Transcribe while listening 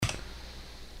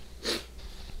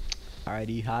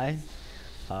Alrighty, hi.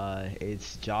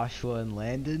 It's Joshua and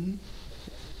Landon.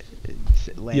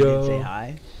 Landon, say Yo,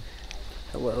 hi.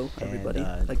 Hello, And everybody.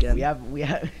 we Again. have we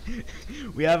have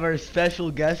we have our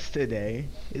special guest today.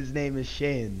 His name is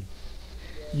Shane.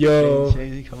 Shane, yo,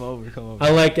 Shane, come over, come over. I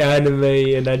like anime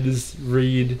and I just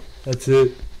read. That's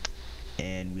it.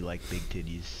 And we like big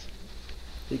titties.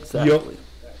 Exactly.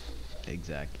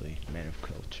 Exactly, man of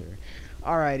culture.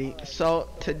 Alrighty, so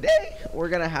today we're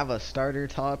gonna have a starter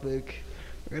topic.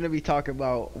 We're gonna be talking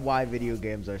about why video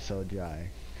games are so dry.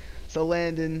 So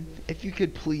Landon, if you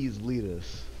could please lead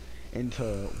us into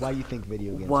why you think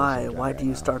video games are Why? so dry Why right do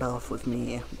you now. start off with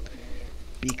me?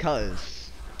 Because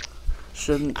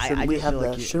Shouldn't I we just have feel the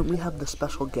like you- shouldn't we have the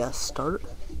special guest start?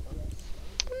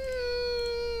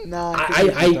 nah, I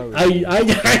think we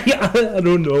should start with you. I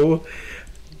don't know.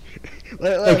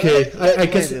 Okay, I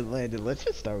guess- Landon, let's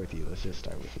just start with you. Let's just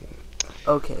start with you.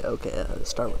 Okay,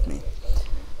 start with me.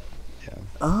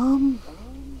 Yeah.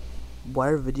 Why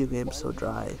are video games so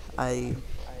dry? I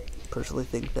personally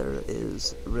think there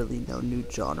is really no new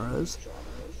genres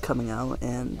coming out,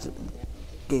 and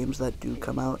games that do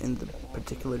come out in the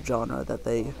particular genre that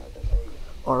they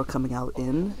are coming out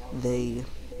in, they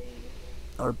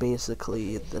are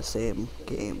basically the same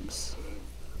games.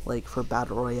 Like for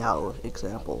Battle Royale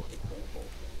example,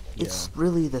 it's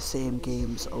really the same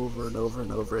games over and over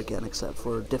and over again, except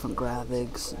for different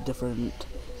graphics, different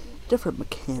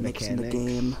mechanics in the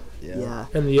game. Yeah.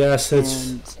 And the assets.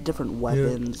 And different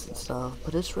weapons and stuff,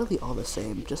 but it's really all the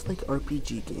same, just like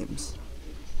RPG games.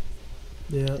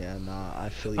 Yeah. Yeah, nah, I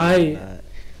feel you on that.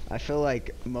 I feel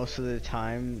like most of the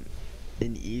time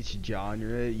in each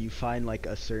genre you find like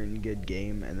a certain good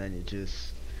game, and then it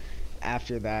just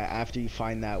after you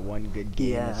find that one good game,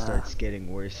 it Yeah. starts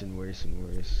getting worse and worse and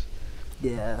worse.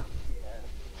 Yeah.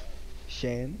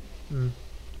 Shane, Mm.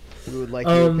 we would like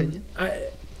your opinion.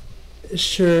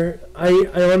 Sure. I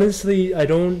honestly I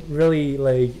don't really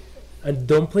like. I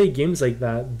don't play games like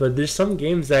that, but there's some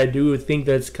games that I do think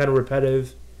that's kind of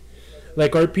repetitive.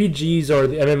 Like RPGs or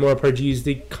the MMORPGs,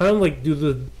 they kind of like do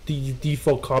the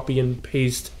default copy and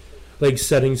paste like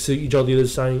settings to each other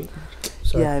sign.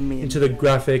 Sorry, Yeah, I mean- into the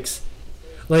graphics,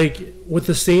 like with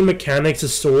the same mechanics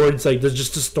as swords. Like there's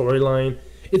just a storyline.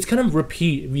 It's kind of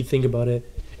repeat if you think about it,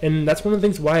 and that's one of the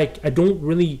things why I don't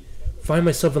really find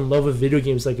myself in love with video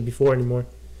games like before anymore.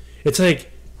 It's like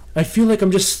I feel like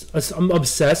I'm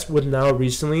obsessed with now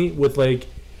recently with like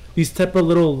these type of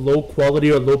little low quality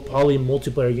or low poly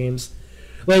multiplayer games.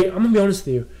 Like I'm gonna be honest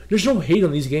with you, there's no hate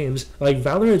on these games. Like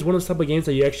Valorant is one of those type of games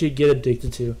that you actually get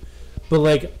addicted to. But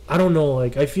like I don't know,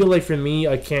 like I feel like for me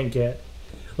I can't get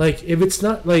like if it's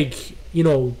not like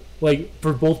like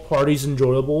for both parties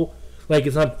enjoyable, like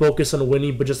it's not focused on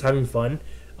winning but just having fun.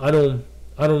 I don't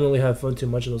really have fun too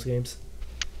much in those games.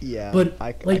 Yeah, But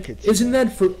I like could see isn't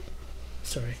that for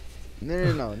sorry.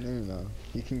 No.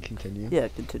 You can continue. Yeah,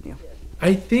 continue.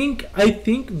 I think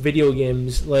video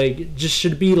games like just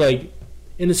should be like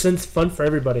in a sense fun for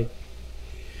everybody.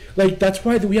 Like that's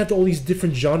why we have all these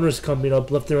different genres coming up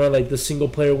left and right, like the single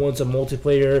player ones, a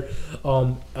multiplayer,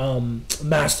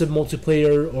 massive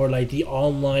multiplayer, or like the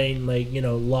online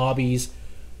lobbies,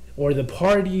 or the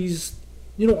parties,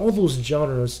 all those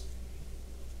genres.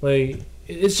 Like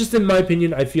it's just in my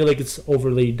opinion, I feel like it's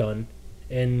overly done,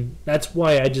 and that's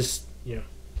why I just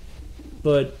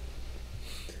but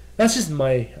that's just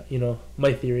my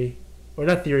my theory, or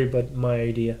not theory, but my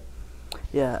idea.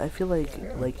 Yeah, I feel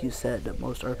like you said,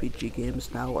 most RPG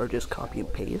games now are just copy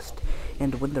and paste,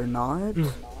 and when they're not,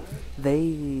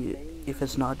 if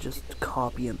it's not just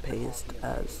copy and paste,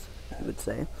 as you would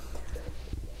say,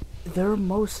 they're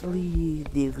mostly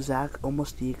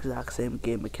almost the exact same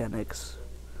game mechanics.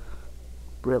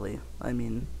 Really, I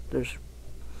mean,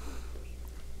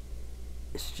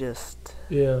 it's just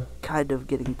kind of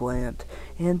getting bland,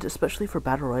 and especially for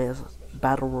battle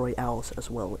royales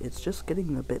as well, it's just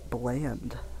getting a bit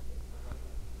bland.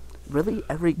 Really,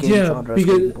 every game genre is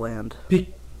getting bland. I'm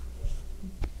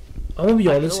gonna be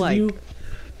honest with you.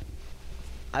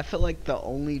 I feel like the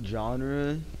only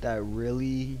genre that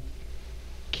really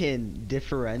can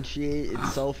differentiate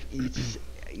itself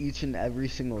each and every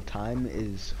single time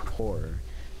is horror.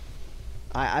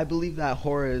 I believe that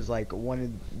horror is like one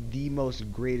of the most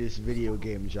greatest video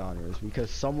game genres, because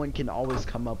someone can always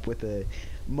come up with a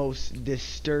most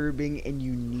disturbing and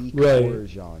unique horror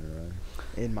genre,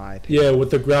 in my opinion. Yeah,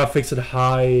 with the graphics at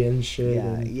high and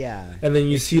shit. Yeah. And then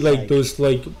you see like those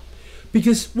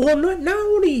because not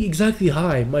only exactly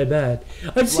high. My bad.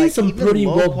 I've seen some pretty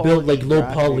well built like low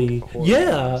poly.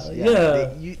 Yeah.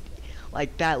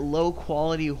 like that low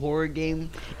quality horror game,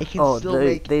 it can Oh, still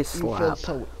make they you feel slap.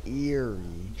 so eerie,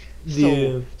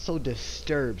 Yeah. so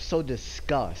disturbed, so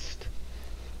disgust.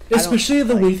 I don't Especially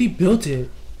the like. way they built it.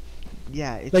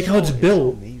 Yeah, it's Like how it's so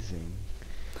built. amazing.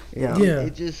 Yeah. Yeah.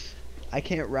 It just I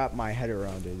can't wrap my head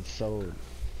around it. It's so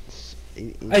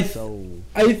I it's so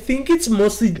I think it's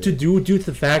mostly to do due to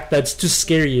the fact that it's to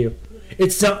scare you.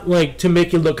 It's not like to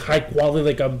make it look high quality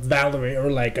like a Valorant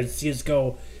or like a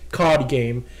CS:GO COD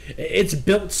game. It's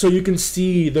built so you can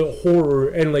see the horror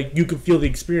and like you can feel the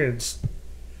experience.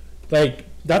 Like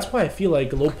that's why I feel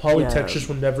like low poly Yeah. textures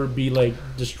will never be like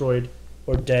destroyed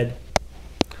or dead.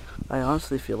 I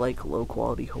honestly feel like low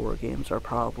quality horror games are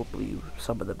probably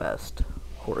some of the best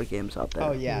horror games out there.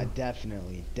 oh yeah,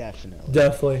 definitely.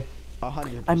 Definitely.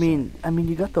 100%. I mean,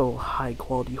 you got the high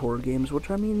quality horror games, which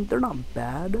I mean, they're not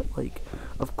bad. Like,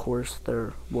 of course,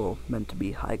 they're meant to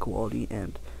be high quality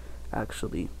and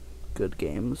actually good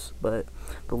games. But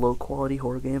the low quality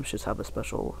horror games just have a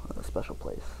special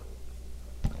place.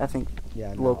 I think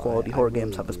yeah, no, low quality I horror really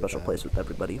games have a agree with special that. place with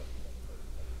everybody.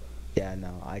 Yeah,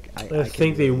 no, I I can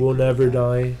think they really will agree with never that.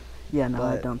 die. Yeah, no,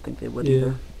 I But- don't think they would Yeah.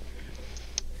 either.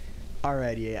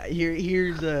 Alrighty, yeah.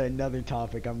 Here's another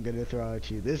topic I'm gonna throw at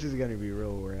you. This is gonna be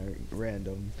real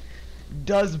random.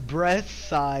 Does breast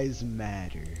size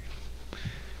matter?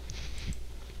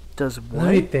 Does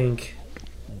Let me what? think.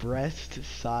 Breast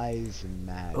size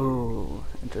matter? Oh,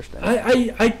 interesting.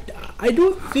 I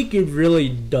don't think it really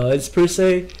does per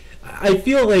se. I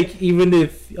feel like even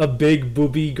if a big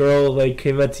booby girl like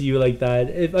came up to you like that,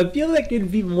 I feel like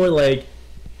it'd be more like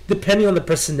depending on the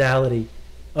personality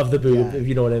of the boob, Yeah, if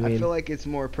you know what I I mean. feel like it's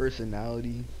more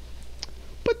personality.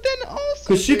 But then also,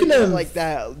 'Cause you can there's have- like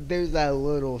that. There's that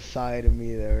little side of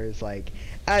me there. It's like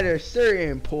at a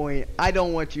certain point, I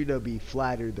don't want you to be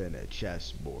flatter than a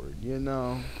chessboard. You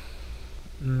know.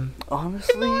 Mm.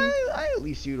 Honestly, At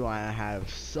least you don't have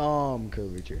some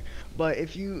curvature. But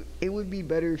it would be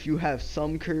better if you have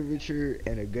some curvature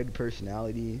and a good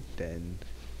personality than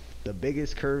the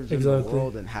biggest curves in the Exactly.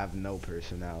 world and have no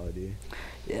personality.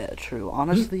 yeah, true.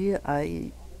 Honestly,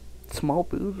 small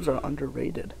boobs are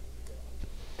underrated.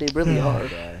 They really Yeah.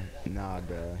 are. Nah,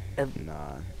 bruh. And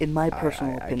Nah. in my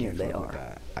personal I opinion, can't they fuck with are.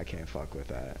 that. I can't fuck with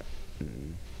that.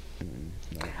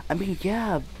 No. I mean,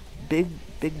 yeah, big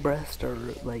breasts are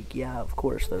like, yeah, of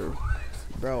course they're.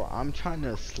 Bro, I'm trying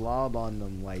to slob on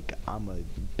them like I'm a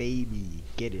baby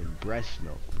getting breast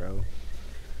milk, bro.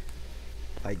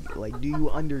 Like, do you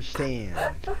understand?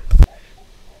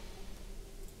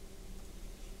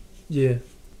 Yeah.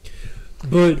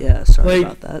 But Yeah, sorry like,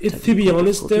 about that. if, to be technical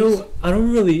honest difficulties. though, I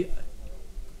don't really.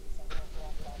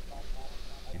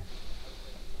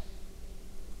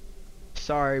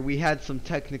 Sorry, we had some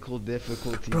technical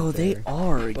difficulties. Bro, they there.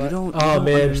 are. You But- don't. Oh, you don't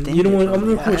man, understand you know it, what, bro. I'm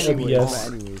gonna They put actually OBS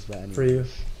are. But for you.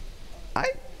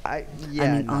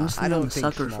 Yeah, mean, honestly, I I'm don't a think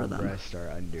sucker small for them. breasts are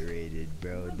underrated,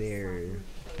 bro.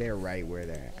 They're right where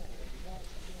they're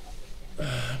at.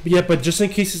 Yeah, but just in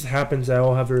case this happens, I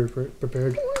will have it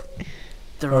prepared.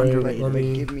 They're Alright, underrated. let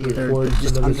me Give me They're record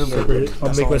just another underrated. separate. I'll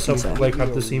That's make all I can myself say. like Give me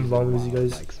have the a same reason volume as you why I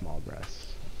guys. like small breasts.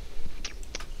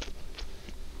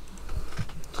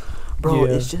 Bro,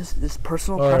 Yeah. it's just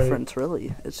personal Alright. preference,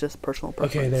 really. It's just personal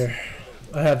preference. Okay, there.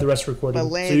 I have the rest recorded, But so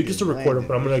Landon, you can still record it.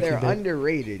 But I'm gonna if keep they're it.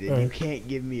 underrated and you Alright. can't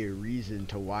give me a reason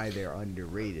to why they're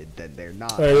underrated, then they're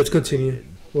not. Alright, let's continue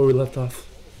underrated. where we left off.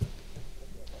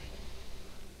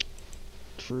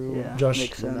 True. Yeah, Josh.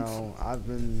 makes You sense. know,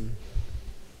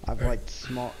 I've liked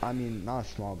not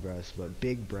small breasts, but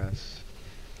big breasts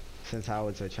since I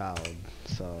was a child.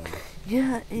 So,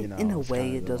 Yeah, you in know, a it's way,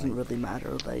 kinda it doesn't like- really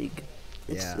matter. Like,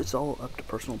 Yeah. it's all up to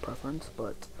personal preference.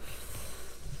 But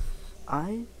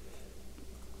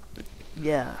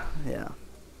yeah.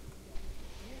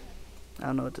 I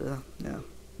don't know what to. Yeah,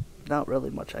 not really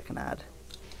much I can add.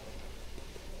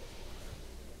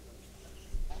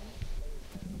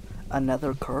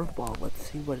 Another curveball. Let's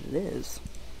see what it is.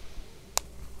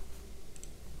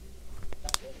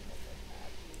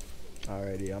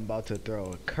 alrighty, I'm about to throw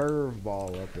a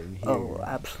curveball up in here. Oh,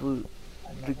 absolute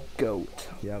the goat.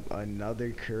 Yep,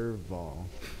 another curveball.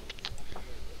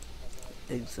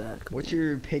 Exactly. What's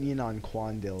your opinion on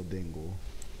Quandale Dingle?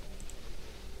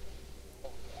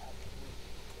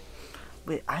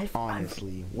 Wait,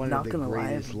 Honestly, one not of the gonna lie,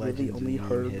 greatest I've really legends only in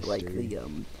heard history. like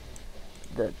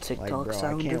the TikTok bro, I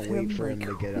sound can't of wait him. for Like, him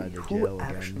to get out of who jail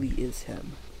again. actually is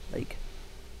him? Like,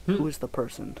 Hmm. who is the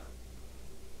person?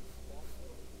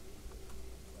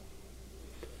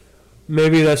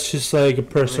 Maybe that's just like a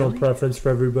personal Really? preference for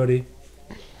everybody.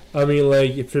 I mean,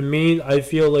 like for me, I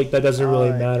feel like that doesn't really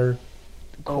Uh, matter.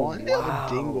 Oh, Quandale wow.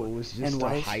 Dingle was just And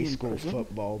why a is he high in school prison?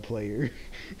 football player.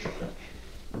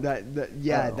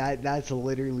 That's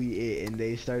literally it, and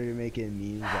they started making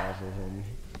memes off of him.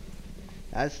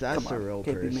 That's Come the on, real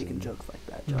can't be making person. jokes like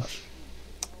that, Josh.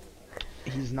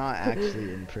 He's not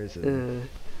actually in prison.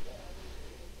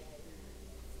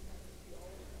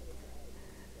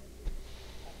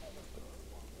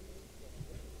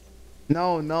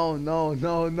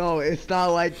 No. It's not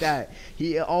like that.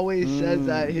 He always says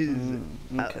at his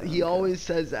he always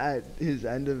says at his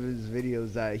end of his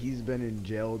videos that he's been in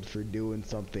jail for doing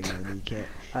something and he can't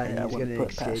and I he's wouldn't gonna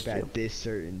put it past escape you. at this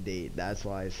certain date. That's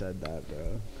why I said that,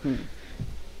 bro. Hmm.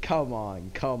 Come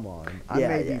on. I Yeah,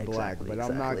 may be yeah, black, exactly, but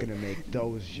I'm not exactly. gonna make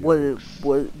those jokes.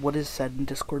 What is said in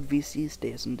Discord VC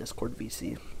stays in Discord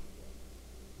VC.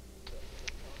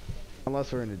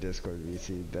 Unless we're in a Discord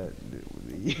VC, that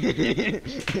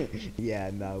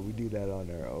yeah, no, we do that on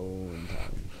our own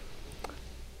time.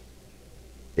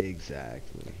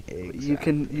 Exactly. You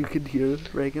can hear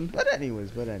Reagan. But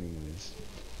anyways. Bro,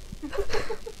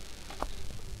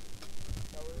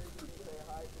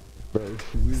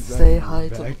 who's that Say in hi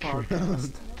the to the background?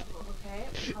 podcast. Okay,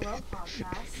 hello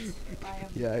podcast. I am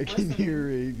Yeah, I can listening. hear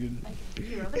Reagan. I can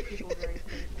hear other people very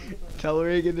clearly. but- Tell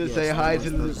Reagan to Yes, say hi that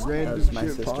to was- this that random was my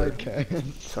shit sister.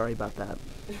 podcast. Sorry about that.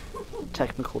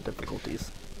 Technical difficulties.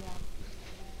 Yeah.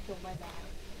 Feel my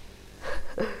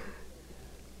bad.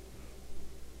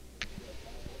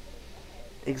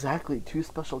 Exactly, 2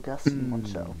 special guests in one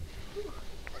show.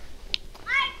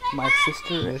 My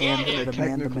sister This and is the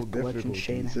man, the technical myth, the legend,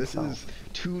 Shane difficulties. This himself.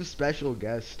 is 2 special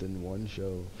guests in one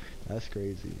show. That's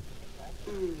crazy,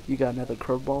 You got another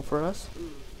curveball for us?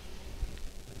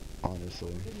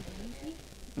 honestly.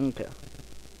 Okay.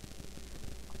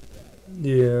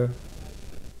 Yeah.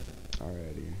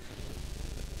 Alrighty.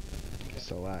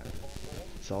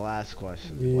 So last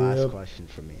question. Yep. Last question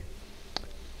for me.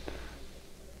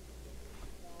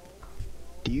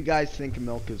 Do you guys think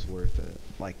milk is worth it?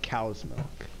 Like cow's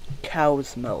milk?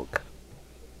 Cow's milk.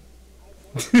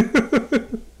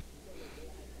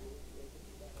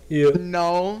 Yeah.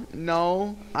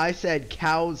 No. I said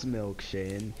cow's milk,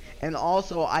 Shane. And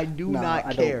also, I do No, not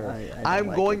I don't- care. I don't I'm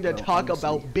like going it, to bro, talk honestly.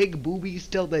 about big boobies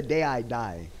till the day I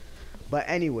die. But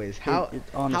anyways,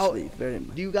 Honestly, very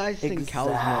much. do you guys think cow's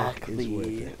milk is worth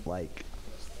Exactly. it? Like,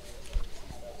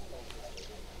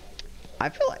 I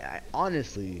feel like,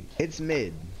 honestly, it's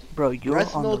mid. Bro, you're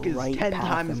Breast on milk the is right 10 path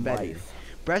times in better. life.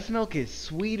 Breast milk is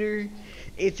sweeter.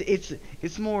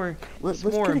 It's more Let's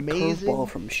more get a amazing. curveball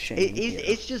from Shane here.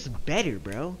 It's just better,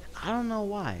 bro. I don't know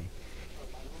why.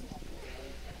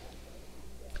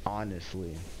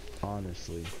 Honestly.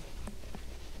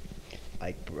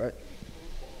 Like,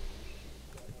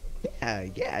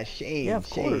 yeah, Shane. Yeah, of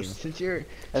Shane. course. Since you're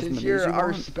As many as you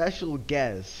our want. special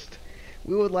guest,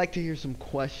 we would like to hear some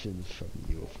questions from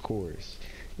you, of course.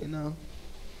 You know.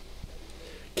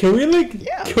 Can we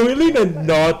Yeah.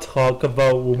 not talk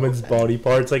about women's body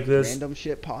parts like this? Random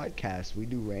shit podcast. We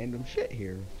do random shit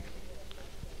here.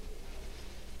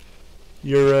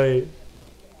 You're right.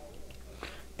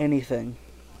 Anything.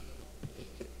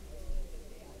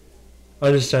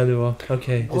 Understandable.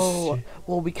 Okay.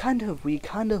 Well, we kind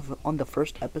of on the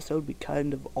first episode we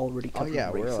kind of already Oh covered yeah,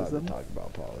 we're allowed to racism. talk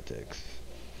about politics.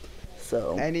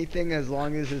 So Anything as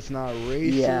long as it's not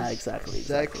racist, Yeah, exactly.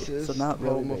 sexist, So not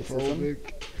really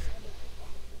homophobic.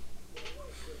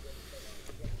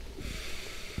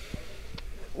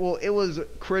 Well, it was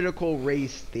critical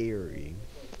race theory.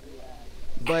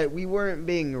 But we weren't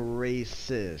being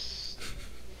racist.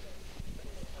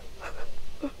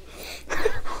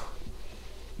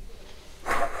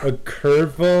 A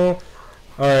curveball.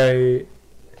 All right.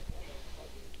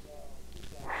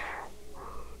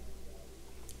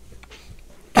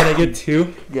 Can I get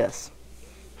 2? yes.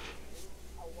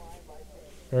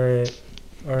 All right.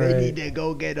 All They right. need to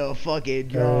go get a fucking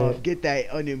job. Alright. Get that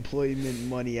unemployment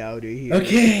money out of here.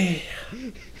 Okay.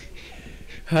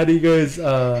 How do you guys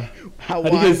How do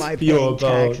you why guys am I feel paying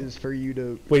about- taxes for you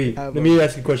to wait? have Let me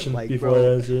ask you a question like, before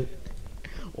bro, I answer it.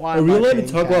 Why Are we am I allowed to paying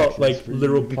talk about taxes like for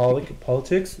literal you?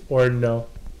 politics or no?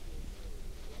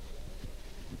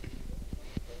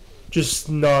 Just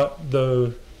not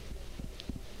the.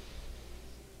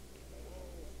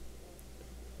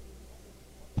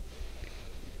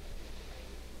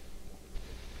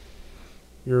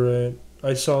 You're right.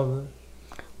 I saw that.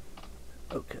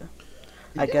 Okay.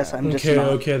 I guess I'm just Okay, not.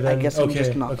 okay, I then, guess I'm just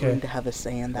okay, not okay. going to have a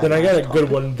say in that. Then I got a last good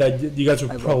topic. one that you guys I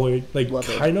would love- probably love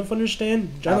it. kind of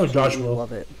understand. I know Josh Absolutely will.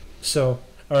 love it. So,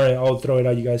 all right, I'll throw it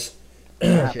at you guys.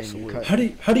 Absolutely. How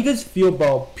do you guys feel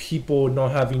about people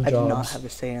not having I do not jobs? have a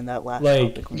say in that last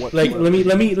Like topic like whatsoever. let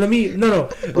me no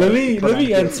let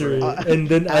me answer it Uh, and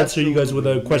then answer you guys with a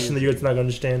absolutely, question that you guys amazing. not gonna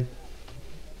understand.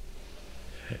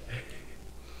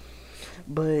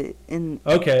 But in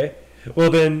Okay.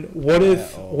 Well then, what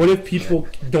oh, if people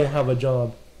don't have a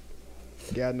job?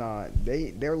 Yeah, nah,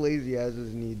 their lazy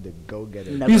asses need to go get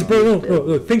it. Never Because bro, mind.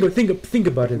 no, think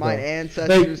about If it, my bro.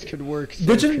 ancestors could work, so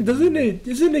Doesn't could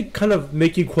doesn't it kind of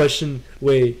make you question?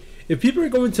 Wait, if people are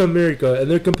going to America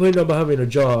and they're complaining about having a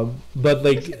job, but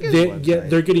like It's a good website.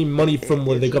 they're getting money from It's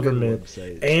the a good government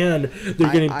website. and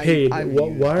they're getting paid, I've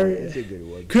why? used it. It's a good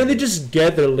website. Couldn't they just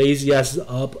get their lazy asses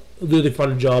up, literally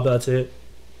find a job? That's it.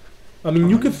 I mean,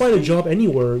 you can find a job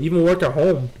anywhere, even work at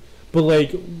home. But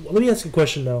like, let me ask you a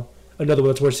question now. Another one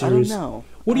that's more I don't serious. know.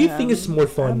 What do you think is more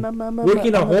fun,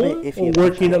 working at I'm a bit home iffy or about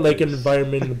working that. at like an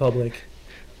environment in the public?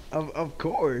 Of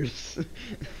course,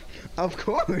 of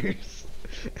course.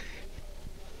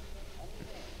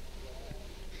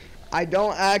 I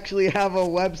don't actually have a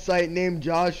website named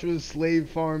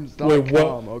JoshuaSlaveFarms.com. Wait, what?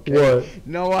 Okay. What?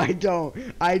 No, I don't.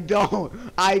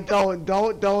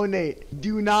 Don't donate.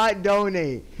 Do not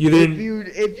donate. You didn't-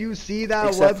 If you see that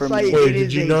Except for website, me. Wait, it did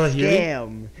is you a not hear?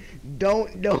 scam.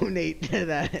 Don't donate to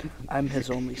that. I'm his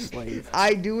only slave.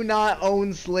 I do not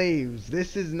own slaves.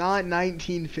 This is not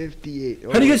 1958.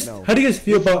 How do you guys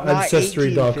feel This is about not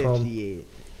ancestry.com? 1858.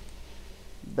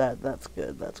 That's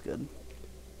good. That's good.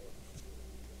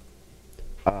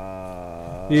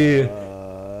 Yeah.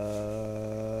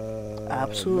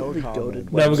 Absolutely no goated.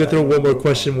 comment. Now I'm gonna throw one more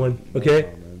question.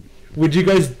 Okay? Would you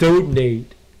guys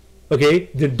donate? Okay,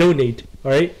 then donate.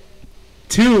 All right,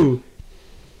 to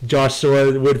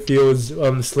Joshua Woodfield's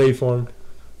slave farm.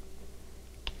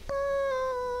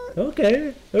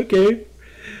 Okay.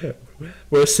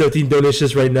 We're accepting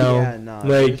donations right now. Yeah, nah,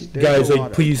 like there's guys, a like lot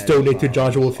of please donate to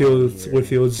Joshua pedophiles on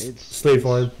Woodfield's here. It's slave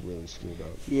farm. really screwed up.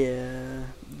 Yeah,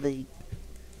 they.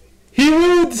 He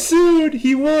won't sued.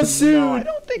 He won't No, I sude.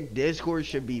 don't think Discord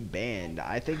should be banned.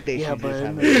 I think they Yeah, should but just in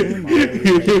have the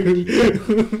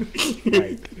a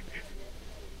same like,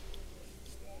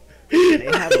 they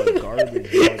have a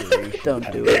garbage moderation.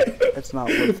 Don't do it. It's not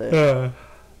worth it.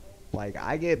 Like,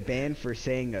 I get banned for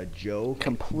saying a joke.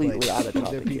 Completely but out of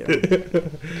other topic people-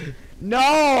 here.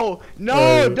 No,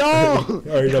 Alright. don't.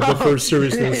 Alright, now, but for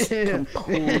seriousness.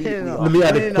 Completely No, Let me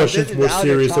add a no, question this is more out of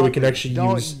serious that we can topic. actually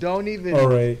don't, use. Don't even.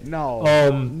 Alright. No.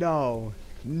 Um, No.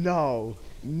 No.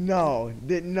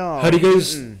 How do you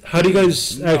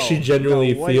guys No, actually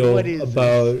genuinely no, feel what is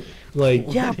about like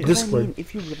Yeah, but I Discord? mean,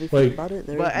 if you really think Like- about it,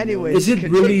 there But is anyways, Is it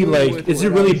really like? Is it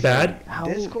really bad? how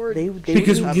Discord? they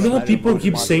Because would you know have what people better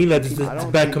keep saying that moderation. it's I a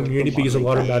don't bad think community it's because a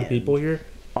lot of bad banned. people here.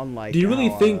 Unlike Do you really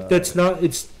how, think that's not?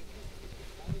 It's.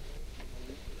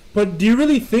 But do you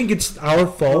really think it's our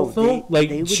fault No, though? they Like,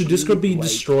 would should Discord be need, like,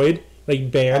 destroyed, like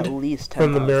at banned least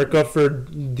from 10,000. America for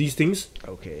these things?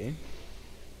 Okay.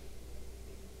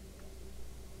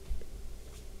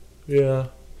 Yeah,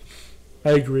 I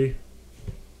agree.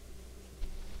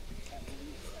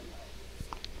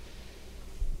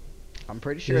 I'm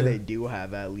pretty sure Yeah. they do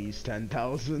have at least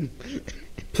 10,000.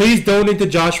 Please donate to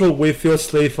Joshua Whitfield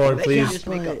Slave Farm, They please. can just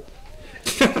make But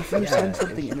a- if you Yeah. send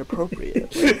something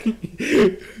inappropriate,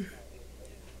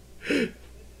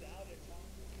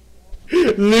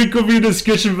 Link will be in the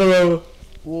description below.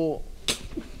 Well,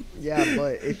 yeah,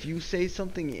 but if you say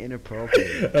something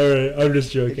inappropriate, Alright, I'm just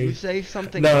if you joking. say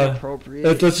something Nah,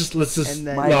 inappropriate, let's just and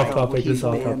then My off account topic. will This be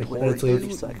off banned topic. within Let's 30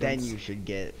 leave. seconds. then you should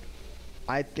get.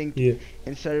 I think Yeah,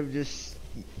 instead of just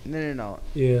no.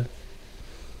 yeah.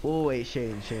 Oh wait,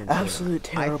 Shane. absolute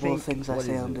I terrible think- things I what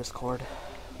say is on it? Discord.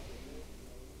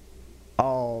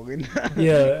 Oh,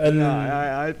 Yeah, and no,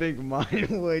 I think mine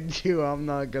would too. I'm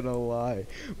not gonna lie.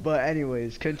 But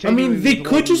anyways, I continue. mean, they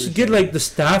could just get like the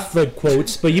staff like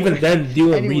quotes, but even then, they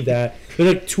won't Anyway. read that.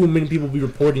 There's like too many people be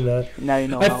reporting that. Now you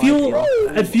know I how feel,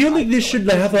 I I feel like they should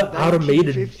like, have an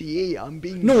automated. 1958. I'm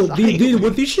being No, they silent.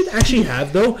 what they should actually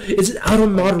have though is an auto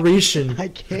moderation, I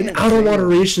can't an auto say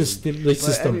moderation it.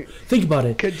 system. any- Think about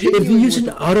it. If they Continuing use with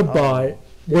an the- Autobot,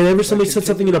 whenever somebody says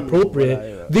something continuing with what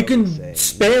inappropriate, they I can was saying.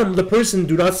 spam the person.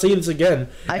 Do not say this again.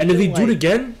 I And if they feel do it like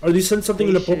again, or they send something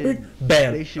they inappropriate, should-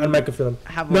 ban they should on microfilm.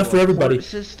 Have Not a for everybody. report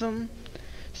system,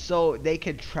 so they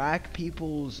could track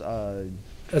people's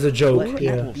As a joke, What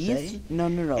yeah. people These, say, no.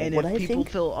 and What if I people think,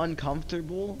 feel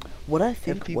uncomfortable, what I if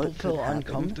think, people what feel could happen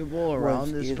uncomfortable was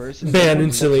around this if person, Ban someone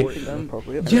instantly. report something them.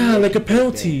 inappropriate Yeah, like a Banned.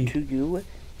 penalty. to you,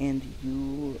 and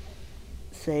you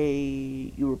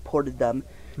say you reported them.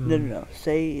 Hmm. No.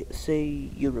 Say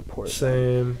you reported them.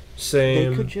 Same, They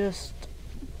same. could just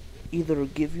either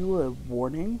give you a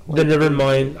warning. Then never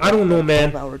mind. I don't know,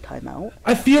 man. 12-hour timeout.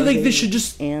 I feel or like they should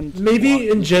just and maybe block in you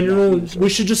from that general user. we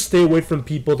should just stay away from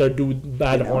people that do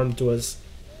bad You know? harm to us.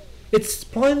 It's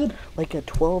probably Like a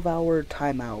 12-hour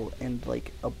timeout and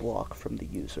like a block from the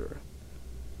user.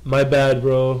 my bad,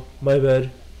 bro. My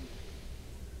bad.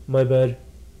 My bad.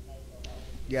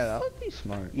 Yeah, that would be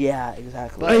smart. Yeah,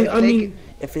 exactly. But I mean,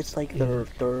 if it's like their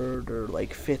third or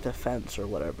like fifth offense or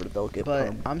whatever, they'll get.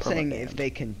 But I'm saying if perma-banned. they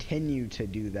continue to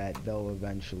do that, they'll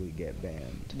eventually get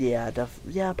banned. Yeah,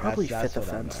 probably That's fifth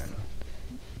what I offense. meant.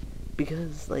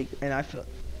 Because like And I feel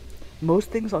most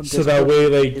things on so Discord that way,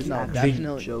 like, is no, actually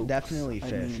definitely, jokes. definitely I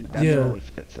fifth, mean, definitely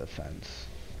fifth offense.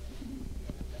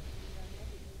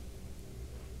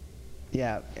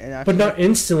 Yeah, and I but feel not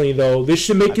instantly though. They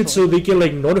should make I it so feel they get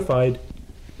like notified.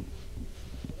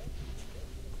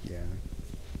 yeah.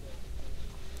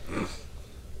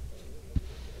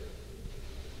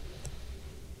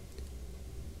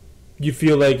 You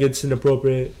feel like it's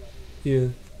inappropriate. Yeah.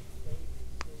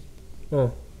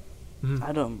 Oh.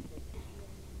 I don't.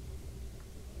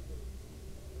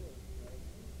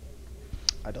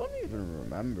 I don't even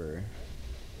remember.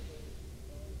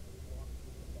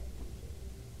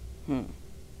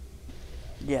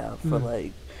 Yeah, for Hmm.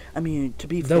 like, I mean, to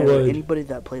be That fair, would. anybody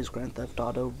that plays Grand Theft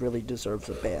Auto really deserves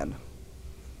a ban.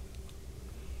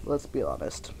 Let's be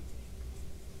honest.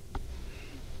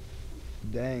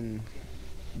 Dang.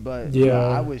 But Yeah.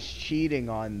 I was cheating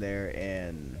on there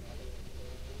and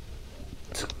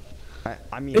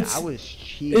I mean It's- I was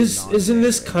cheating on Isn't there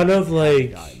this and kind of I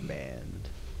like? got banned.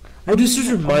 What does I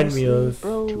this mean, remind me honestly, of?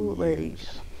 bro? 2 Like, years.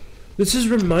 This is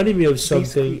reminding me of basically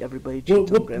something. everybody What-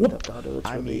 cheats what- on Grand what- Theft Auto. It's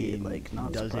I really mean, like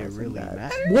not does it surprising really that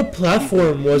matter? What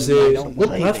platform was I it? don't What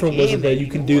play the platform was it game that you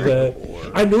can do anymore.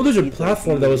 that? I know there's a either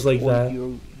platform you that was like or that.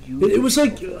 you It was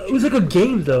like a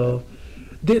game though.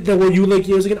 That where you like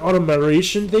it was like an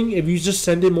automation thing. If you just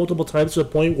send it multiple times to a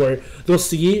point where they'll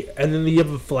see it and then you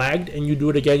have it flagged and you do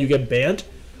it again, you get banned.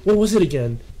 What was it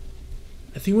again?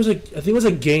 I think it was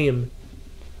a game.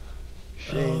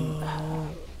 Shame.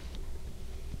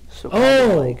 so kind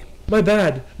of Oh, like my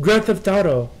bad. Grand Theft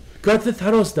Auto. Grand Theft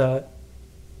Auto's that.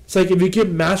 It's like if you get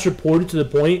mass reported to the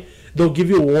point, they'll give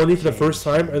you a warning for the first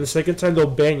time, and the second time they'll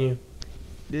ban you.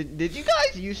 Did you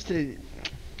guys used to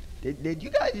did you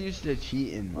guys used to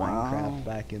cheat in Wow. Minecraft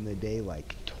back in the day,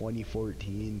 like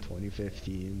 2014,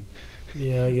 2015?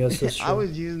 Yeah, I guess that's true. I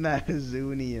was using that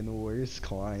Zuni and worst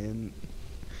client.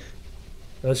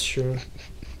 That's true.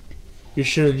 You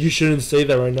shouldn't say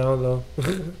that right now though.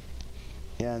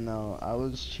 Yeah, no, I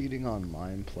was cheating on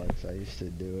Mineplex. I used to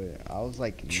do it. I was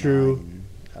like True. 9.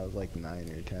 I was like 9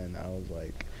 or 10. I was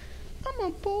like, I'm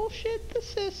gonna bullshit the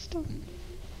system.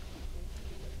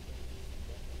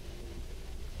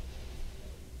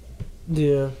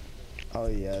 Yeah, Oh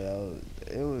yeah,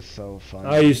 it was so fun.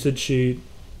 I used to cheat.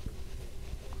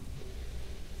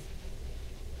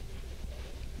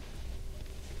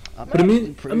 But I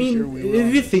mean,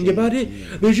 if you think about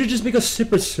it, they should just make a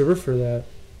separate server for that,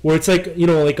 where it's like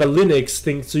like a Linux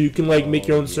thing, so you can like make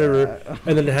your own server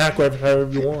and then hack however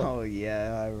you want. Oh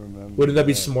yeah, I remember. Wouldn't that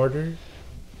be smarter?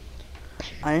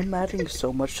 I am adding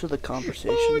so much to the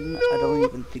conversation. Oh, I don't no.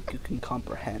 even think you can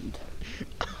comprehend.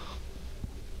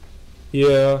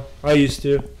 Yeah, I used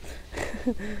to.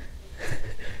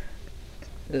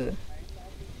 Uh,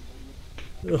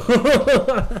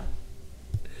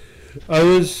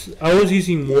 I was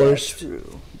using yeah, worse.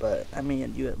 true, but I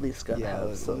mean, you at least gotta Yeah, have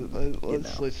let's, some. let's you know.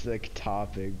 switch the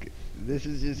topic. This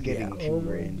is just getting Yeah. too Oh.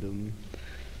 random.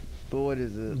 But what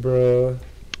is it? Bruh.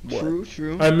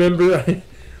 True. I remember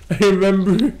I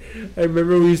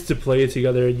remember we used to play it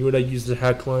together and you and I used the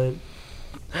hack client.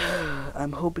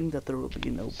 I'm hoping that there will be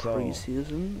no So,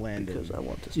 preseason Landon. because I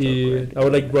want to start. Yeah, grinding I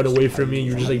would like for run next away season. from me and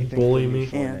you're just How do like you think bullying the me.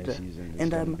 Fortnite And season is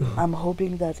and gonna be? I'm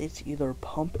hoping that it's either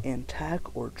pump and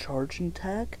tack or charge and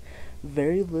tack.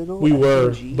 Very little. We were,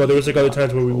 FNG, but there was like other not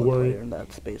times where we controller weren't. player, and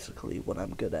that's basically what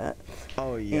I'm good at.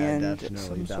 Oh yeah, and definitely.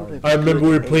 some That sort was- of- I remember we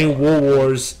were playing War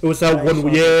Wars. It was that I one, saw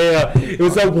yeah, it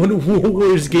was that one War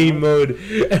Wars game mode,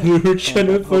 and we were trying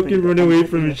to I'm hoping fucking that- run I'm away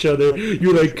hoping from that each other. it's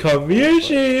You were like, like- "Come here,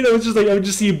 Shane." I would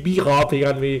just see a bee hopping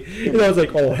on me, and I was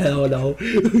like, "Oh hell no!"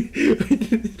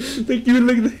 Like you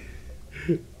were like,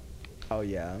 Oh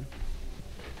yeah.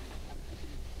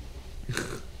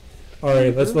 all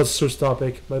right, let's switch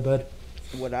topic. My bad.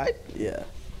 What I Yeah.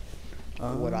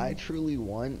 what I truly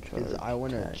want is I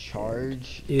want to Charge,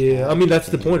 charge. Yeah, I mean, that's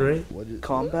the point, right? What is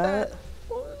Combat?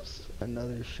 What was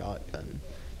another shotgun?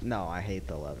 No, I hate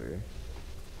the lever.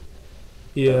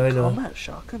 Yeah, I know. Combat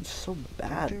shotgun's so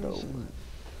bad There's though.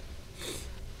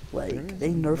 Like There they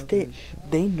is nerfed another it.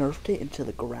 They nerfed it into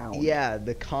the ground. Yeah,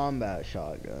 the combat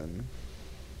shotgun.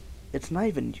 It's not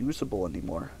even usable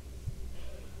anymore.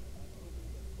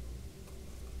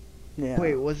 Yeah.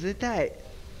 Wait, was it that?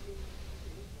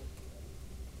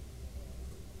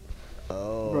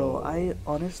 Oh. Bro,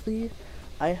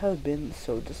 I have been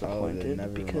so then disappointed never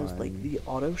because like mind. the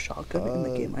auto shotgun in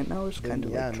the game right now is Then kind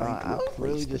of yeah, like no, trying to I don't replace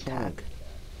really the just want tac,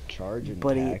 charge and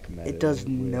but tac it does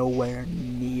meta with- nowhere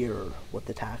near what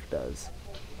the tac does.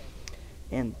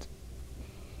 And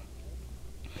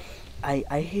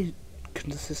I hit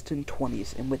consistent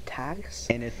 20s, and with tacs,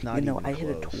 And it's not you know, even I hit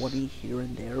a close. 20 here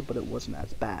and there, but it wasn't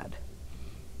as bad.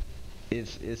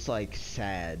 It's like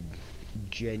sad,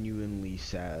 genuinely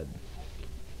sad.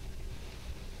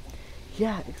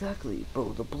 Yeah, exactly,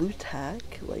 bro. The blue tac,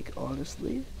 like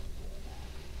honestly,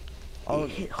 Oh, it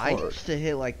hit I hard. used to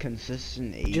hit like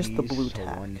consistent 80s Just the blue to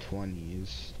tac.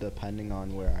 120s, depending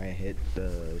on where I hit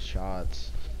the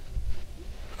shots.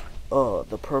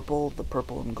 The purple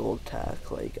and gold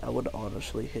tac, like I would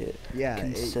honestly hit Yeah,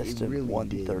 consistent it really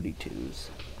did. 132s.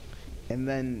 And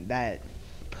then that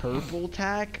purple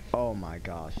tac, oh my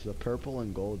gosh, the purple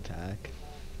and gold tac.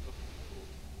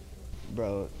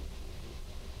 Bro,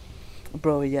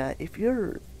 Bro, yeah, if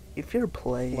you're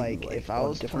playing like, like if I on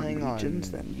was different playing regions,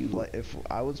 on, then you like, if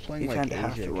I was playing you like kind of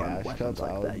have Asia to run Gas weapons Cup,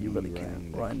 I like would that. You be really running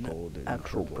can't the run gold and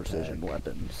actual purple precision tac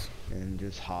weapons. and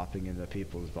just hopping into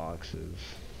people's boxes.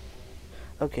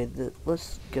 Okay,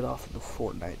 let's get off of the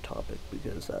Fortnite topic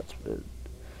because that's been,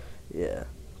 yeah,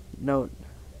 no.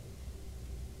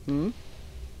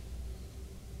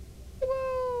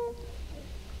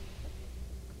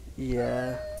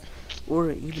 Yeah,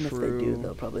 or even if they do, True.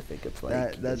 they'll probably think it's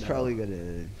like That's you know, probably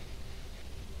gonna.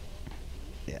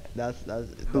 Yeah,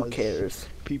 who that's- cares?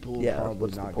 People Yeah, probably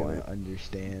what's the not gonna point?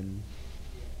 understand.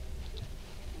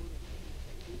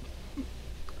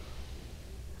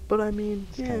 But I mean,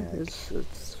 It's yeah, kinda like-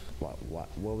 it's.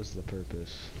 What was the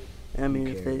purpose? I Who mean,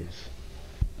 if they, cares?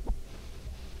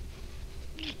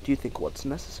 do you think what's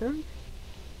necessary?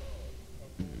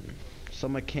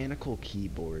 Some mechanical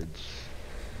keyboards.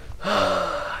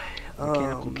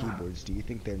 Mechanical keyboards. Do you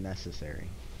think they're necessary?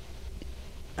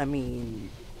 I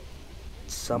mean,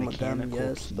 some of them Mechanical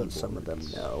yes, but some of them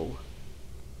keyboards. no.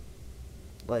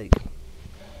 Like,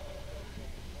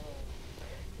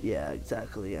 yeah,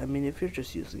 exactly. I mean, if you're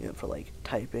just using it for like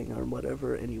typing or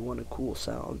whatever, and you want a cool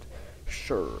sound,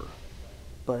 sure.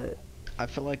 But I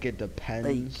feel like it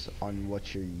depends on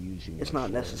what you're using. it's it not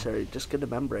for. necessary. Just get a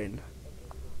membrane.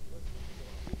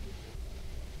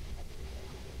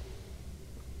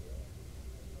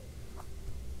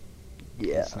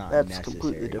 Yeah, It's not that's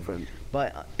completely necessary. different.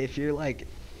 But if you're like,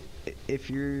 if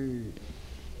you're,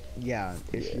 yeah,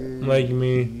 if Yeah. you're Like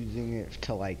me. using it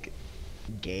to like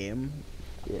game,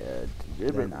 Yeah, it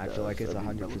then really I feel like does it's every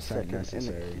 100% millisecond,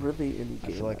 necessary. And really, any I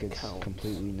game feel like that it's counts.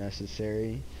 completely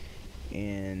necessary,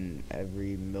 and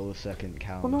every millisecond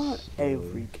counts. Well, not really.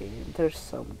 every game. There's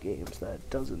some games that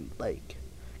doesn't like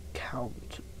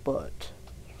count, but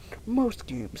most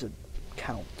games it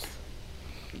counts.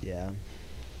 Yeah.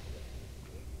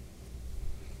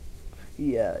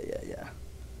 Yeah.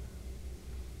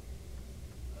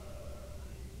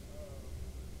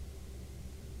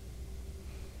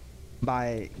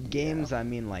 By games, I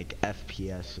mean like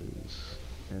FPSs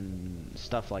and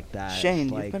stuff like that. Shane,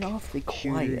 like you've been awfully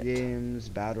shooter quiet. games,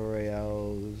 battle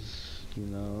royales, you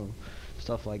know,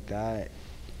 stuff like that.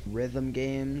 Rhythm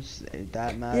games, if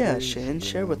that matters. Yeah, Shane, you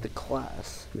share know, with the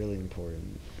class. really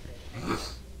important.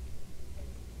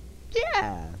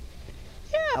 Yeah.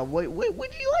 Yeah. What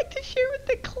would you like to share with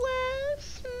the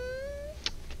class?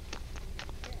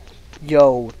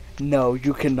 Yo, no,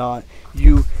 you cannot.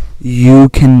 You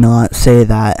cannot say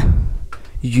that.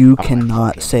 You Oh, I cannot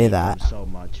fucking say hate them that. so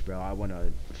much, bro. I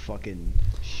wanna fucking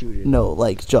shoot it. No,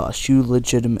 like Josh, you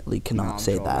legitimately No, cannot I'm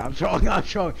say trolling, that. I'm trolling.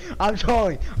 I'm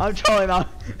trolling.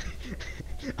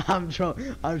 I'm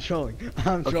trolling. I'm trolling.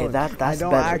 Okay, that's I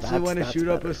don't better. actually want to That's shoot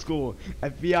up better. a school.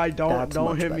 FBI, don't That's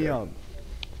much hit me better. up.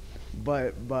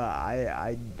 But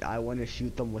I want to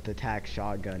shoot them with a tac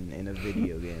shotgun in a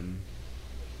video game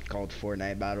called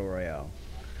Fortnite Battle Royale.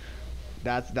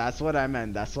 That's what I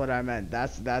meant. That's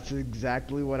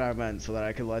exactly what I meant, so that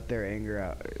I could let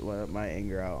my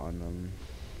anger out on them.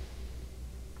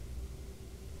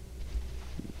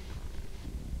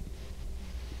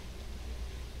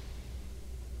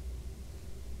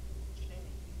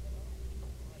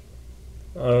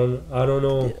 I don't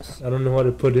know. Yes. I don't know how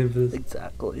to put into this.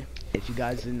 Exactly. If you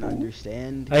guys didn't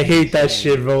understand, I hate that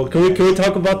shit, bro. Can we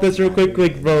talk about this real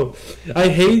quick, bro? I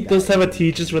hate those type of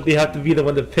teachers where they have to be the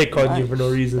one to pick on you for no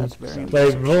Nice. reason. That's very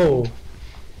Like, bro,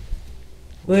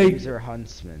 Like, Laser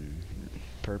Huntsman.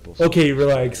 Purple. okay,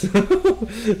 relax.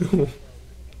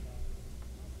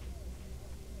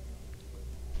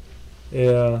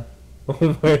 Yeah.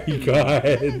 Oh my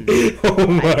god. Oh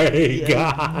my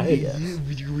god.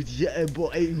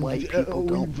 White people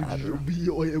don't matter.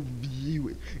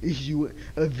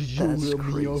 That's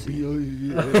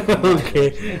crazy. Okay.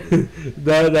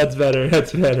 That's better.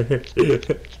 That's better.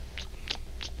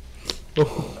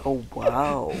 Oh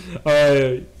wow.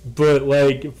 But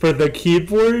like for the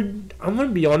keyboard, I'm gonna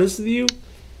be honest with you.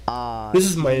 This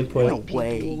is my input. No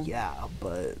way, yeah,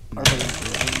 but are they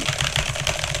really?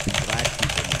 Black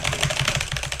people matter.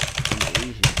 And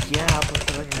Asians. Yeah, but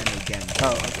they're And then again.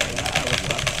 Oh, okay, yeah, I was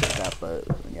about to say that, but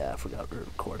yeah, I forgot we're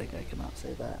recording. I cannot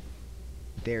say that.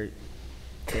 Their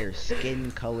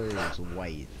skin color is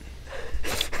white.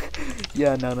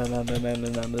 Yeah, no. I'm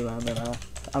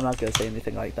not gonna say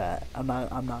anything like that. I'm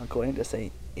not going to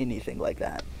say anything like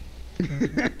that.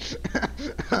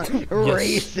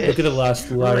 Racist. Yes. Look at the last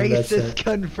line. That's Racist it.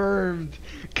 confirmed.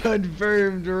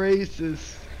 Confirmed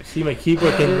racist. See, my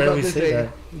keyboard can You're barely about to say say- that.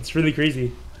 It's really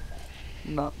crazy.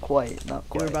 Not quite.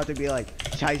 You're about to be like,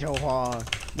 菜头花,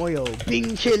我有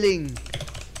冰淇淋.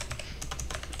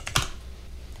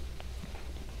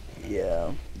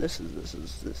 Yeah, this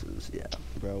is yeah.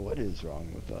 Bro, what is wrong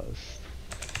with us?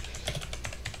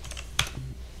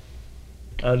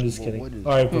 I'm just What kidding. is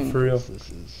Alright, but wrong for real. with This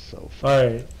is so funny.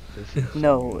 Alright. This is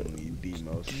No, genuinely the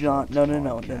most John, fucked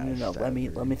no. podcast Let me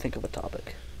ever. think of a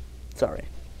topic. Sorry,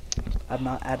 I've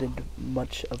not added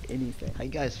much of anything. How you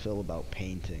guys feel about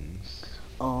paintings?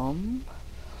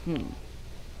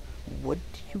 What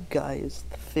do you guys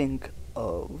think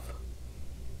of?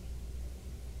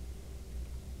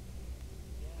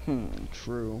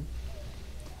 True.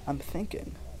 I'm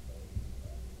thinking.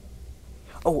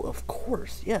 Oh, of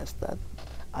course, yes. That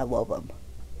I love them.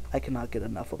 I cannot get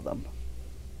enough of them.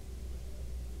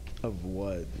 Of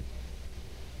what?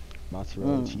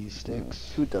 Mozzarella cheese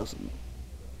sticks? Who doesn't?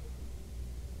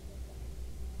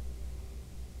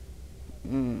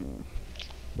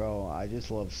 Bro, I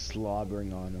just love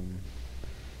slobbering on them.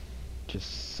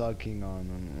 Just sucking on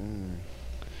them.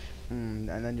 And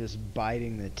then just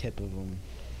biting the tip of them.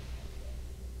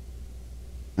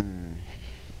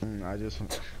 I just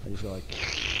feel like...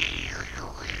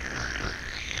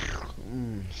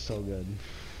 so good.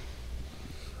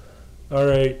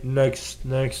 Alright,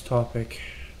 next topic.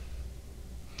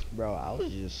 Bro, I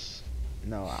was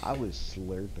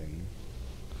slurping.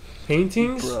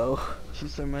 Paintings? Bro. She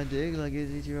slurped my dick like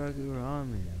it's Ichiraku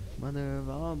ramen. Mother of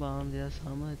all bombs, yes,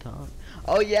 on my tongue.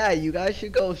 Oh yeah, you guys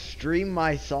should go stream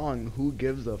my song, Who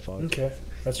Gives a Fuck. Okay,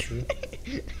 that's true.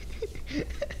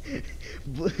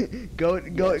 go to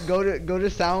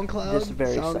SoundCloud, This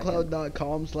very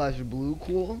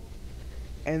soundcloud.com/bluecool,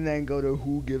 and then go to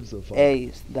Who Gives a Fuck.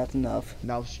 Hey, that's enough.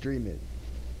 Now stream it.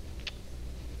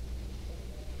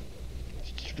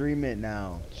 Stream it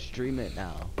now. Stream it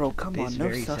now. Bro, come This on, no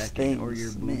very such second, or your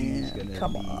things, booty's man. gonna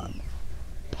Come be on.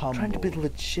 pummeled. Trying to be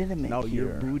legitimate No, here.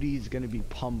 your booty's gonna be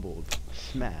pummeled,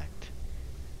 smacked,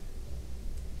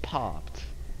 popped,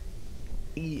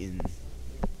 eaten.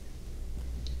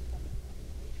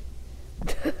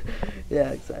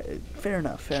 Yeah, exactly. Fair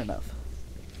enough.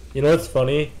 You know what's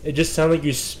funny? It just sounded like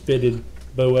you spitted,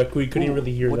 but like, we couldn't Ooh,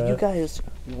 really hear what that. Do you guys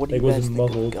Like, was it think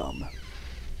muffled? of gum?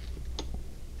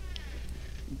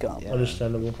 Gum. Yeah,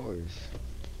 Understandable. Of course.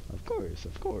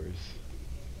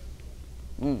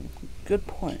 Good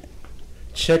point.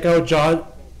 Check out John.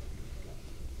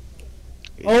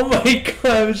 Oh my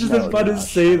god, I was just No, about to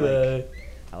gosh, say I that.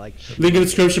 I like. Link in the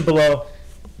description below.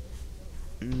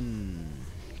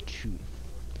 Chew.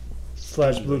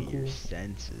 Slash Stimulate blue your cool.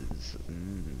 senses.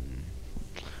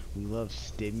 We love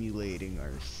stimulating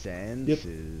our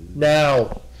senses.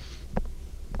 Now.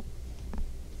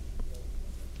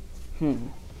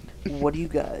 What do you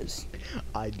guys?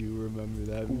 I do remember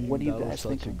that meme. What do you That was guys such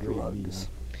think a of great drugs?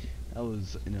 meme. That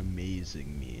was an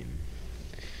amazing meme.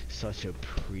 Such a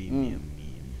premium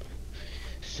meme.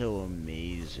 So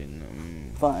amazing.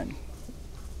 Fine.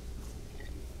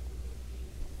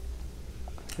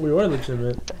 We are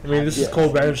legitimate. I mean, this is Yes,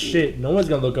 called random indeed. shit. No one's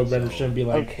gonna look up random shit and be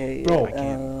like, Okay. bro,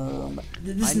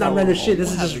 this is I not know random shit. This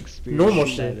all is have just experienced normal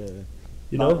that, shit.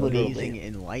 You not know? literally. amazing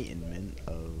enlightenment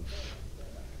of.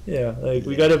 Yeah, like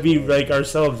we gotta be like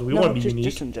ourselves. We No, want to be just, unique.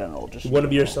 Just in general. Just We in want to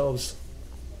be general. ourselves.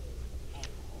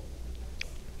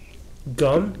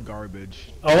 Gum? Garbage.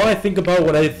 All I think about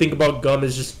when I think about gum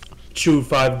is just chew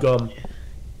 5 gum.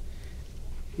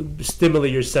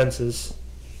 Stimulate your senses.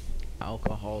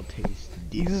 Alcohol tastes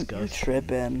You disgusting.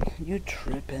 tripping. You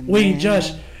tripping. Wait, man.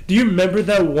 Josh, Do you remember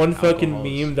that one fucking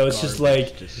Alcohol's meme that was just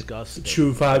garbage, like disgusting.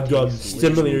 True 5 gun, Tastes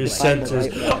stimulate your literally like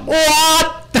senses. right one.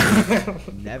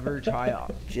 What? Never try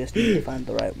Just need to find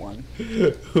the right one.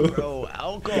 Bro, I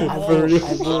alcohol For real?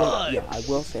 sucks. I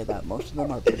will say that most of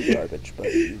them are pretty garbage,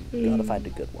 but you gotta find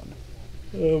a good one.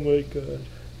 Oh my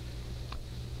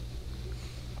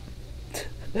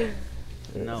god.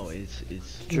 No, it's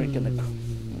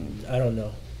Drinking I don't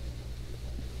know.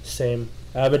 Same.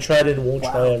 I haven't tried it and won't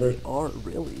try wow, ever. they are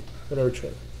really. I'll never try.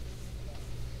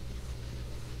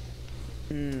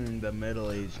 the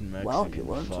middle-aged Mexican Wow, you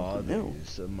learned something new.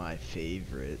 fathers are my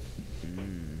favorite.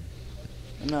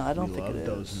 No, I don't we think love it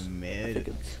those is. I mid. think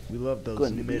it's We love those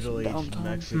going to be some middle-aged downtime.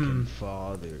 Mexican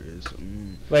fathers.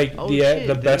 Like Oh, the shit,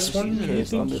 the the best new one season you is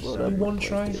think almost you done. want to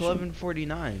try? It's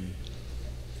 11:49.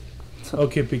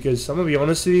 Okay, because I'm gonna be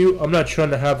honest with you, I'm not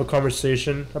trying to have a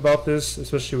conversation about this,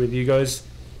 especially with you guys.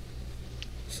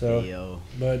 So, Hey, yo.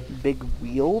 but big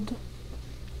wheeled.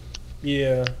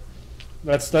 yeah,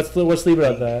 let's leave it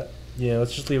at that. Yeah,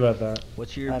 let's just leave it at that.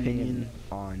 What's your I opinion mean,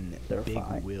 on they're big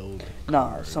fine. wheeled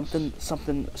Nah, cars?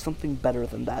 something better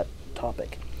than that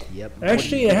topic. Yep.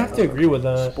 Actually, I have to agree with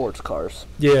that. Sports cars.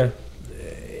 Yeah,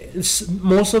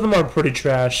 most of them are pretty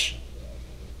trash.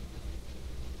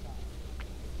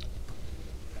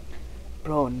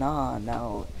 Bro, nah,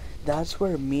 now that's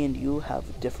where me and you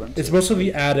have differences. It's most of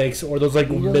the addicts or those like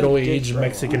We don't middle-aged differ.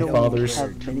 Mexican We don't fathers.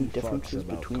 have many differences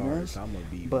between us,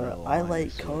 but I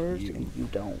like cars and you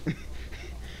don't.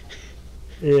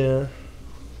 Yeah.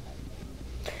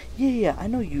 Yeah, I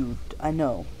know you. I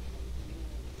know.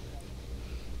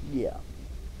 Yeah.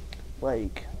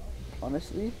 Like,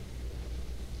 honestly,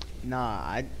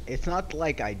 Nah, it's not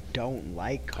like I don't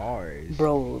like cars.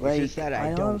 bro. It's Like, just that I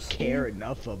don't honestly, care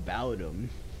enough about them.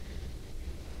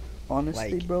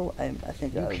 Honestly, like, bro, I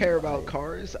think You I care about I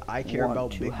cars, I care want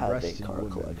about to big have a breasted car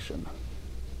women. collection.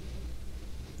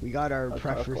 We got our A car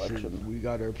preferences. collection. We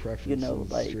got our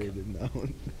preferences like- straight and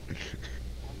known.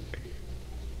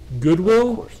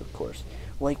 Goodwill? Of course.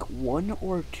 Like 1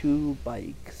 or 2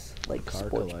 bikes, like Car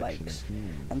sports collection. bikes,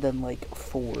 and then like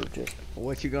 4 just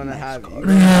What you gonna Nice have? car. You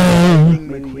gonna have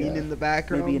Lightning Maybe, McQueen in the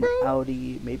background, maybe an bro?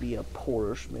 Audi, maybe a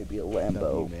Porsche, maybe a Lambo.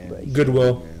 W, man. Like,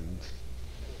 Goodwill. Man.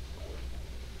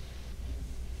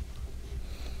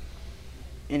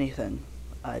 anything,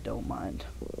 I don't mind.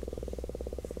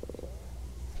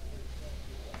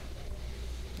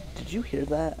 Did you hear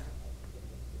that?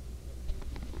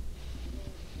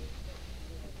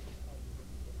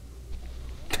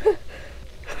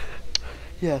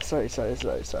 Yeah, sorry.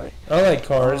 I like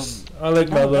cars. I like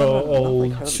my no, little not old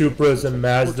like Harley Supras Davidson, and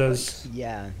like sports Mazdas.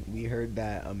 Yeah, we heard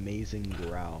that amazing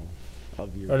growl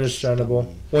of your Understandable.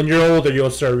 stomach. When you're older, you'll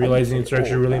start realizing say it's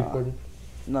actually old, really nah. important.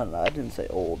 No, I didn't say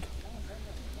old.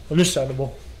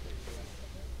 Understandable.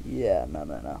 Yeah,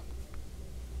 no.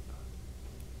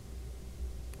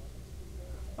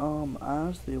 I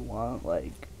honestly want,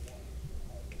 like,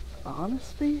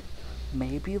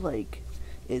 maybe, like,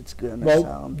 it's gonna Well,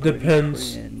 sound pretty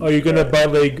depends. cringe, Are you gonna but- buy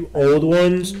like old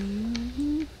ones?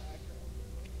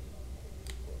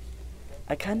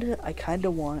 I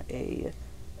kinda want a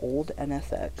old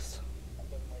NSX.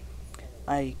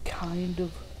 I kind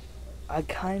of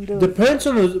Depends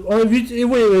on the. Oh, if you,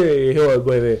 wait, hold on,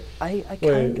 wait. I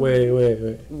kind of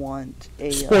Wait. want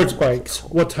a Sports what's it bikes.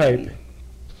 called? What type?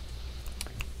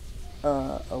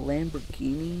 A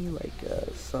Lamborghini, like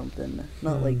something,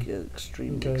 not like an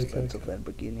extremely Okay. expensive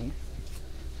Lamborghini,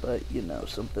 but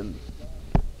something,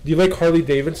 Do you like Harley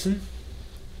Davidson?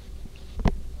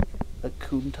 a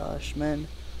Countach, man,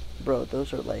 bro.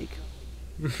 Those are like,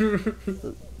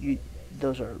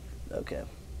 those are okay,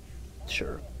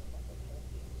 sure.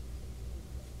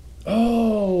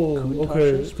 Oh, okay.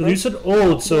 Countaches, Because bro? you said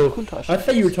old, so Countach I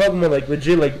thought you were is. talking about like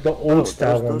legit, like the old Bro,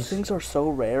 style those ones. things are so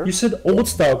rare. You said old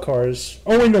style cars.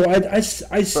 Oh wait, no, I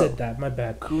said that. My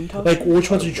bad. Countach Like,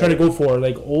 which ones are you trying to go for?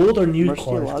 Like old or new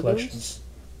cars Murcielagos? collections?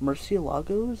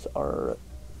 Murcielagos are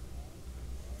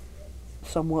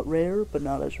somewhat rare, but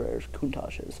not as rare as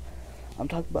Countaches. I'm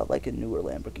talking about like a newer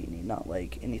Lamborghini, not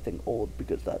like anything old,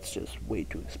 because that's just way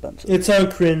too expensive. It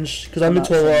sounds cringe because I'm not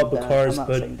into a saying lot of that- cars, I'm not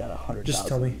but saying that just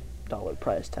tell me. $100,000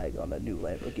 price tag on a new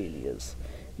Lamborghini is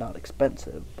not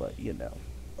expensive, but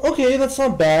Okay, that's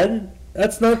not bad.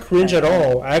 That's not cringe at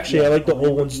all. Actually, I like the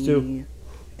old ones too.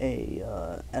 A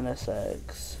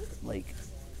NSX, like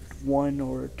 1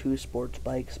 or 2 sports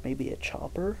bikes, maybe a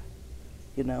chopper,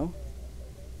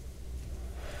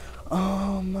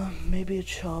 maybe a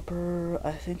chopper.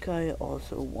 I think I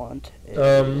also want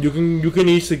You can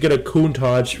easily get a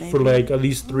Countach for Maybe. like at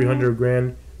least 300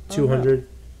 grand, 200.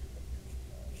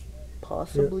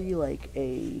 possibly like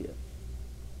a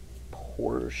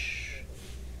Porsche,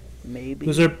 maybe.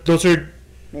 Those are.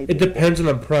 Maybe It depends on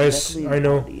the price. definitely I an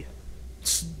know. Audi.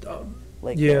 It's,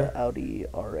 Like Yeah. a Audi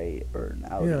R8 or an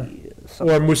Audi or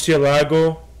something.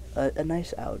 Murcielago, A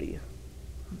nice Audi.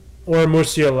 or a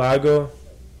Murcielago,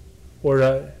 or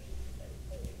a.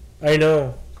 I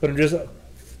know, but I'm just.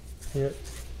 Yeah.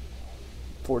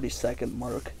 40-second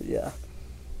mark. Yeah.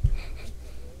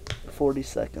 40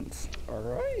 seconds.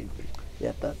 Alright.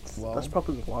 Yeah, that's Well,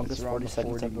 probably the It's longest around 40 the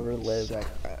seconds I've ever lived.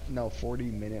 No,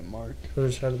 40-minute mark.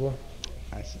 Understandable.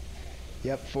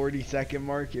 Yep, 40-second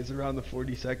mark is around the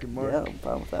 40-second mark. Yeah, I'm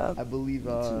fine with that. I believe.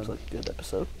 Seems like a good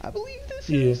episode. I believe this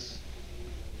Yeah. is.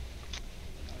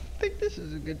 I think this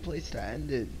is a good place to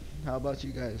end it. How about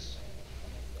you guys?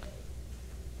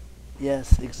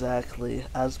 Yes, exactly.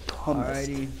 As promised.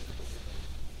 Alrighty.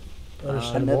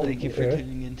 Understandable. Thank you for Okay.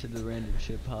 tuning into the Random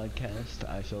Shit podcast.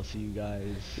 I shall see you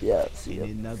guys Yeah, see in ya.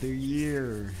 another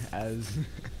year, as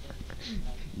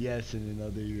yes, in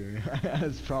another year,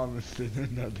 as promised in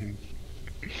another.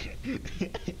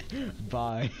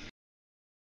 Bye.